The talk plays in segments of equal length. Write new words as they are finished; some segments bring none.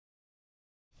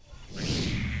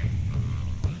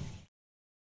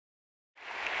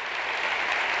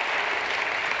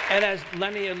And as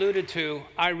Lenny alluded to,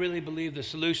 I really believe the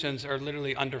solutions are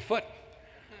literally underfoot.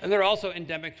 And they're also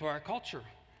endemic to our culture.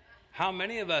 How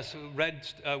many of us who read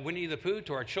Winnie the Pooh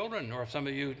to our children, or some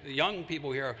of you young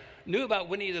people here, knew about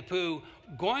Winnie the Pooh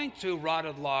going to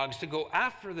rotted logs to go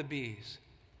after the bees?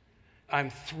 I'm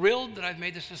thrilled that I've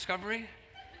made this discovery,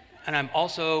 and I'm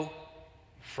also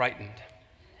frightened.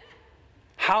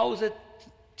 How is it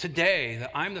today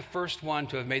that I'm the first one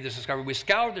to have made this discovery? We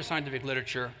scoured the scientific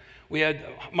literature. We had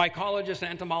mycologists and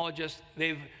entomologists.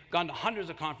 They've gone to hundreds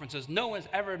of conferences. No one's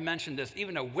ever mentioned this,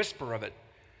 even a whisper of it.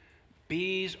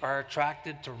 Bees are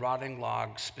attracted to rotting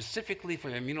logs specifically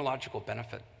for immunological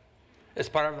benefit. As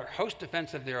part of their host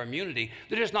defense of their immunity,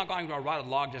 they're just not going to a rotted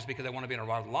log just because they want to be in a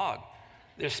rotted log.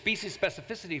 There's species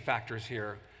specificity factors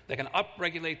here that can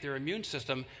upregulate their immune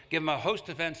system, give them a host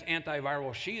defense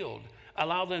antiviral shield,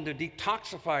 allow them to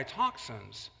detoxify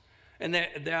toxins, and they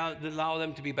allow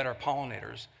them to be better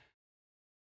pollinators.